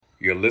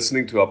You're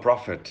listening to Our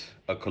Prophet,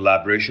 a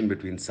collaboration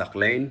between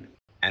Sakhlain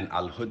and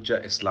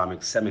Al-Hujjah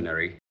Islamic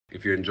Seminary.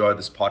 If you enjoy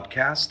this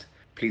podcast,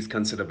 please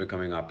consider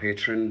becoming our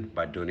patron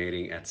by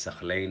donating at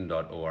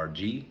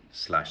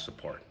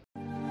sakhlain.org/support.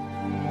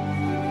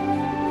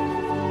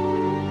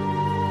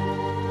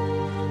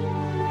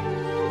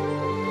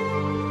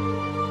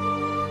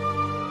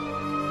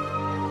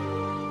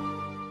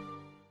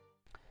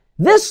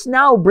 This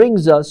now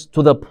brings us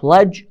to the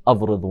Pledge of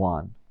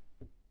Ridwan.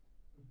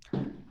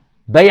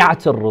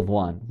 Bayat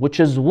al-Ridwan, which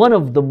is one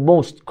of the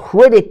most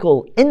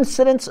critical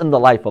incidents in the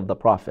life of the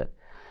Prophet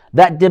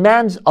that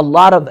demands a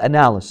lot of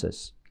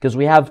analysis because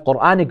we have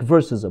Quranic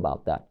verses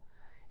about that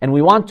and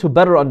we want to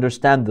better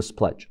understand this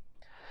pledge.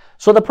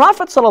 So the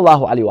Prophet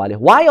ﷺ,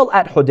 while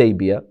at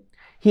Hudaybiyah,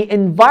 he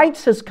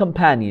invites his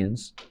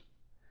companions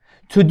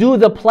to do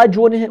the pledge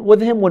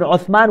with him when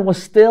Uthman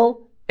was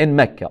still in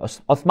Mecca.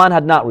 Uthman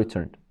had not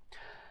returned.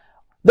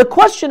 The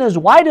question is,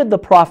 why did the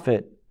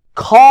Prophet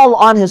call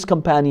on his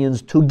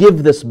companions to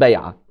give this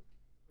bay'ah,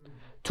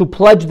 to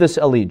pledge this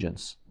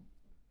allegiance?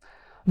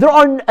 There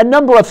are a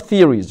number of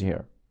theories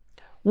here.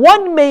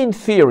 One main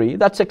theory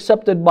that's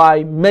accepted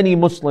by many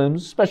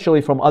Muslims,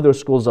 especially from other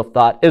schools of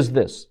thought, is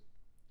this.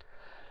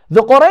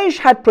 The Quraysh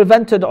had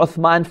prevented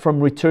Uthman from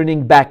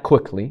returning back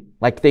quickly,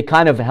 like they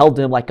kind of held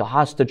him like a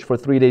hostage for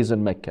 3 days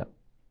in Mecca.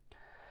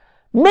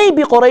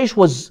 Maybe Quraysh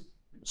was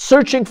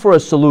searching for a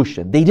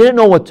solution. They didn't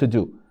know what to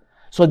do.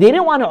 So they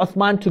didn't want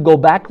Uthman to go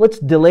back. Let's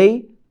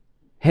delay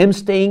him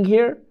staying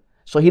here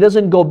so he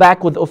doesn't go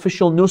back with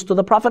official news to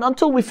the Prophet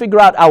until we figure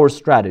out our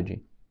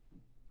strategy.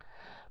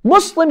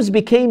 Muslims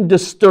became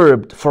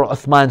disturbed for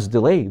Uthman's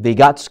delay. They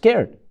got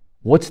scared.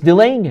 What's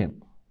delaying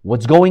him?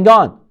 What's going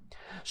on?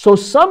 So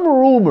some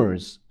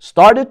rumors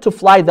started to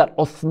fly that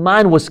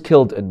Uthman was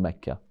killed in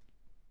Mecca.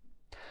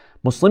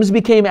 Muslims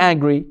became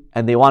angry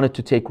and they wanted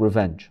to take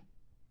revenge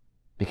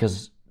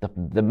because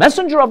the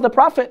messenger of the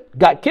Prophet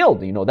got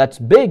killed. You know, that's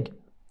big.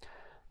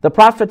 The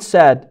Prophet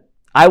said,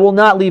 I will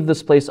not leave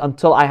this place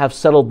until I have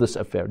settled this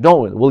affair. Don't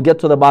worry, we'll get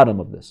to the bottom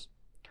of this.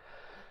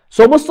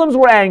 So Muslims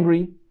were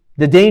angry.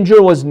 The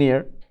danger was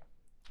near.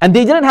 And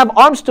they didn't have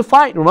arms to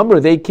fight. Remember,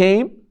 they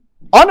came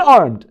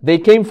unarmed. They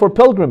came for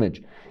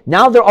pilgrimage.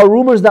 Now there are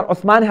rumors that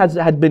Uthman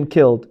had been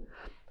killed,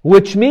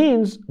 which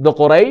means the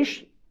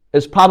Quraysh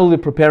is probably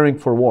preparing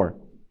for war.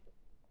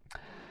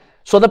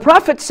 So the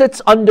Prophet sits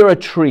under a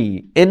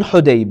tree in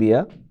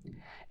Hudaybiyah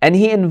and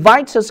he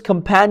invites his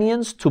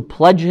companions to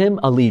pledge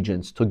him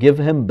allegiance, to give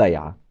him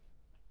bay'ah.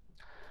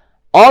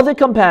 All the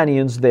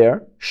companions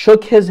there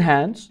shook his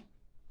hands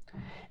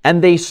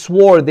and they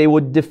swore they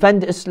would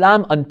defend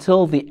Islam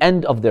until the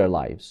end of their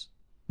lives.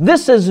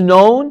 This is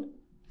known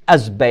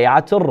as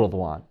Bayat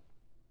al-Ridwan,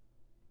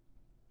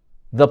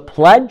 the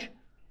Pledge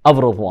of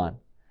Ridwan.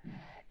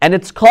 And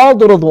it's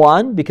called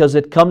Ridwan because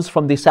it comes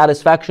from the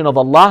satisfaction of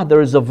Allah.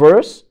 There is a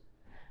verse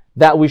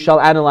that we shall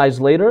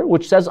analyze later,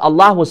 which says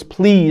Allah was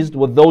pleased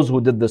with those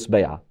who did this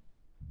bay'ah.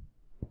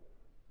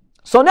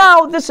 So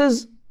now this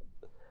is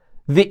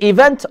the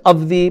event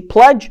of the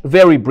pledge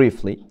very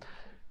briefly.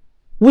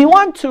 We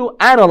want to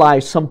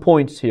analyze some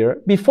points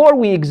here before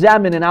we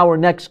examine in our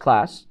next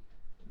class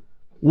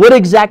what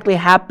exactly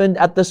happened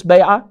at this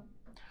bay'ah,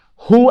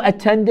 who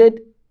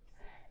attended,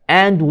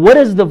 and what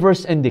is the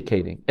verse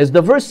indicating? Is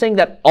the verse saying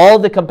that all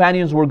the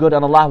companions were good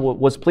and Allah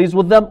was pleased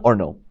with them or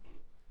no?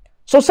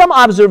 So some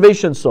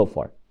observations so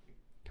far.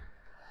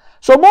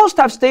 So most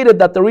have stated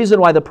that the reason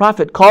why the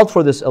Prophet called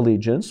for this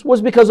allegiance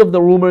was because of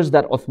the rumors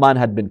that Uthman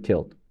had been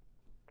killed.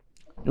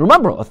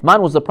 Remember,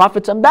 Uthman was the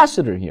Prophet's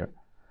ambassador here.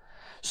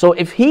 So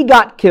if he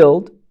got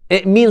killed,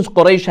 it means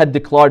Quraysh had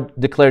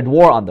declared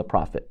war on the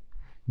Prophet.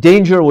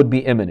 Danger would be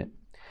imminent.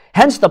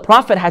 Hence the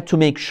Prophet had to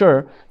make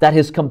sure that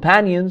his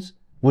companions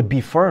would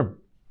be firm.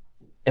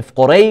 If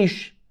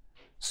Quraysh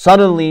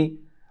suddenly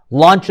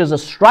launches a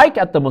strike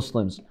at the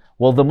Muslims,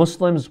 will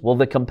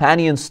the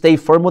companions stay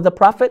firm with the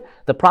Prophet?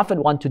 The Prophet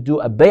wanted to do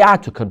a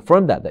bay'ah to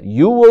confirm that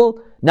you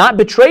will not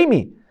betray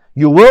me.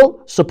 You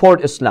will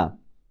support Islam.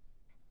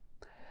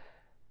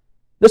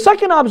 The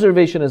second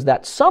observation is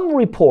that some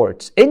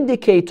reports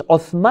indicate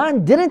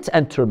Uthman didn't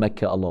enter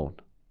Mecca alone.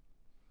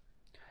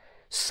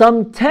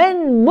 Some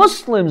 10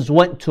 Muslims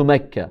went to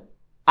Mecca,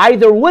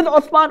 either with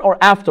Uthman or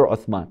after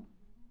Uthman.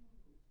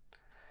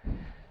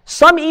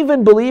 Some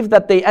even believe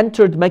that they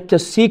entered Mecca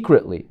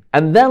secretly,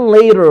 and then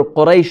later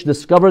Quraysh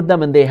discovered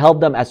them and they held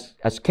them as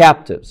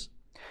captives.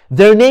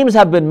 Their names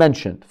have been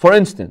mentioned. For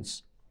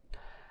instance,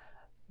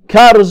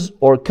 Karaz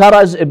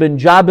ibn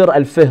Jabir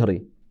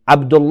al-Fihri,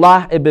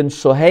 Abdullah ibn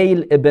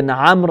Suhail ibn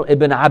Amr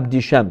ibn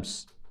Abdi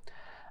Shams,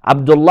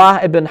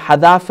 Abdullah ibn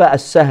Hadafa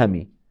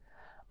al-Sahami,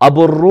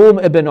 Abu Rum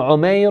ibn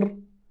Umair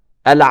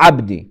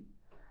al-Abdi,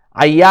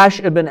 Ayyash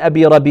ibn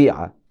Abi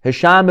Rabi'a,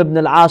 Hisham ibn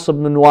al-As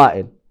ibn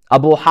Wa'il,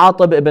 Abu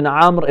Hatib ibn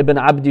Amr ibn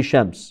Abdi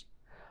Shams,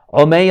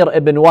 Umair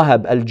ibn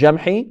Wahab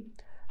al-Jamhi,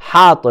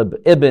 Hatib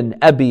ibn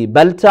Abi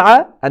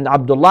Balta'a, and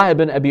Abdullah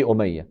ibn Abi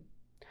Umayyah.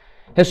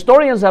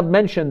 Historians have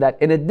mentioned that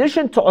in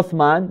addition to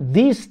Uthman,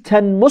 these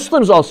 10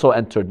 Muslims also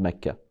entered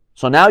Mecca.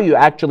 So now you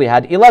actually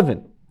had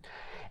 11.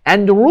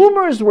 And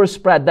rumors were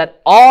spread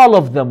that all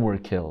of them were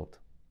killed.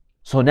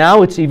 So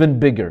now it's even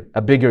bigger,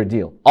 a bigger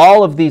deal.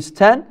 All of these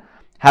 10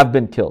 have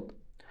been killed.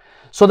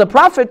 So the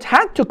Prophet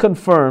had to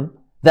confirm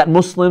that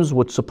Muslims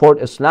would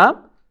support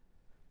Islam.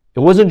 It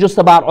wasn't just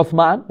about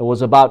Uthman, it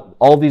was about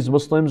all these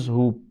Muslims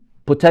who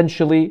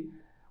potentially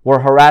were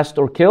harassed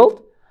or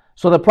killed.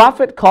 So the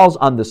Prophet calls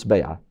on this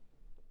bay'ah.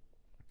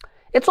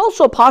 It's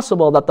also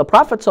possible that the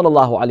Prophet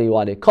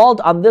ﷺ called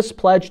on this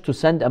pledge to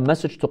send a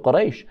message to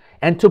Quraysh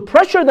and to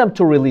pressure them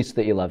to release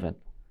the 11.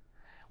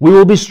 We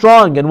will be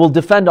strong and we'll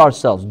defend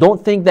ourselves.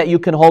 Don't think that you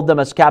can hold them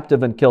as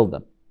captive and kill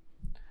them.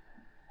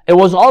 It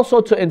was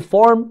also to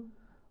inform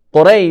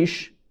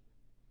Quraysh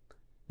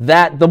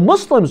that the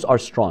Muslims are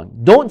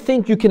strong. Don't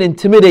think you can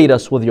intimidate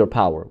us with your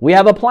power. We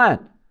have a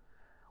plan.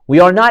 We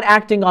are not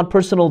acting on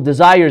personal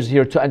desires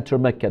here to enter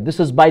Mecca.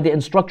 This is by the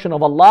instruction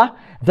of Allah.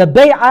 The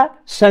bay'ah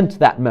sent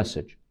that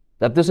message,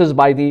 that this is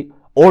by the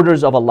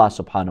orders of Allah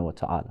subhanahu wa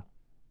ta'ala.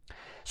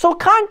 So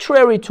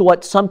contrary to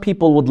what some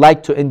people would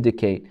like to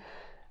indicate,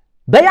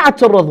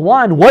 Bayat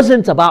al-Ridwan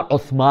wasn't about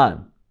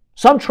Uthman.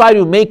 Some try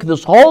to make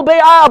this whole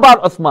bay'ah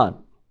about Uthman.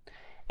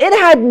 It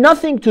had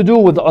nothing to do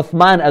with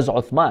Uthman as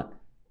Uthman.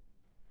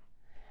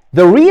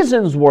 The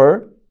reasons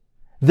were,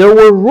 there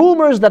were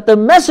rumors that the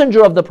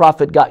messenger of the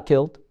Prophet got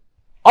killed.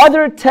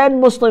 Other 10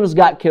 Muslims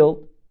got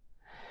killed.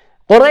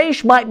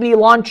 Quraysh might be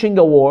launching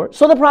a war.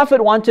 So the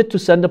Prophet wanted to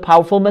send a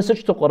powerful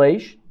message to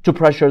Quraysh to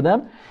pressure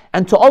them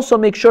and to also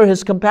make sure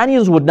his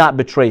companions would not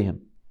betray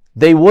him.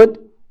 They would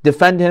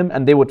defend him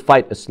and they would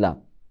fight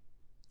Islam.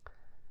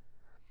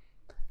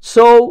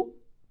 So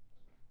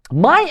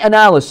my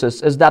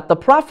analysis is that the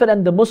Prophet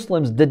and the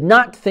Muslims did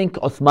not think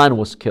Uthman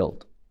was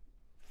killed.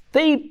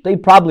 They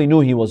probably knew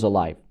he was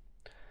alive.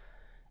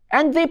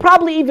 And they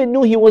probably even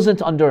knew he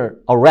wasn't under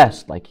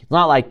arrest. Like, it's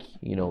not like,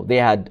 they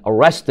had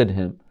arrested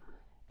him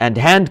and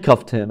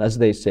handcuffed him, as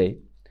they say.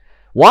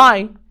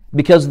 Why?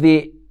 Because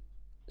the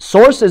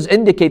sources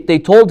indicate they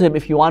told him,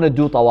 if you want to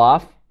do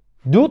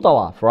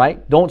tawaf,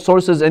 right? Don't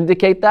sources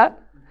indicate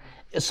that?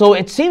 So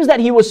it seems that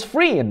he was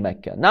free in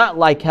Mecca, not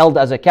like held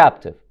as a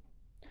captive.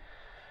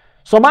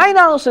 So my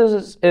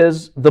analysis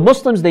is the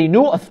Muslims, they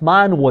knew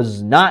Uthman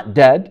was not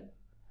dead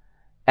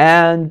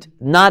and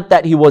not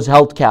that he was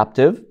held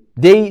captive.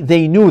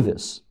 They knew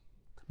this.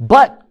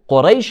 But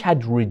Quraysh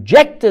had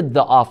rejected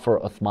the offer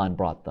Uthman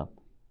brought them.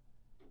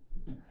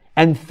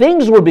 And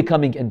things were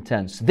becoming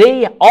intense.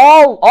 They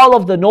all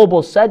of the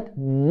nobles said,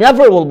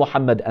 never will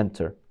Muhammad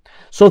enter.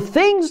 So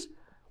things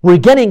were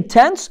getting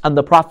tense and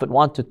the Prophet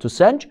wanted to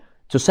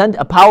send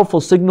a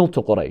powerful signal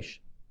to Quraysh.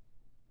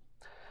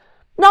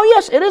 Now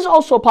yes, it is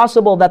also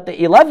possible that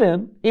the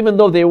 11, even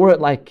though they were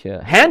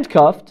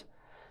handcuffed,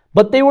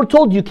 but they were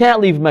told, you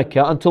can't leave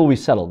Mecca until we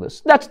settle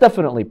this. That's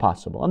definitely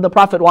possible. And the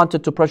Prophet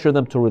wanted to pressure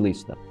them to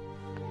release them.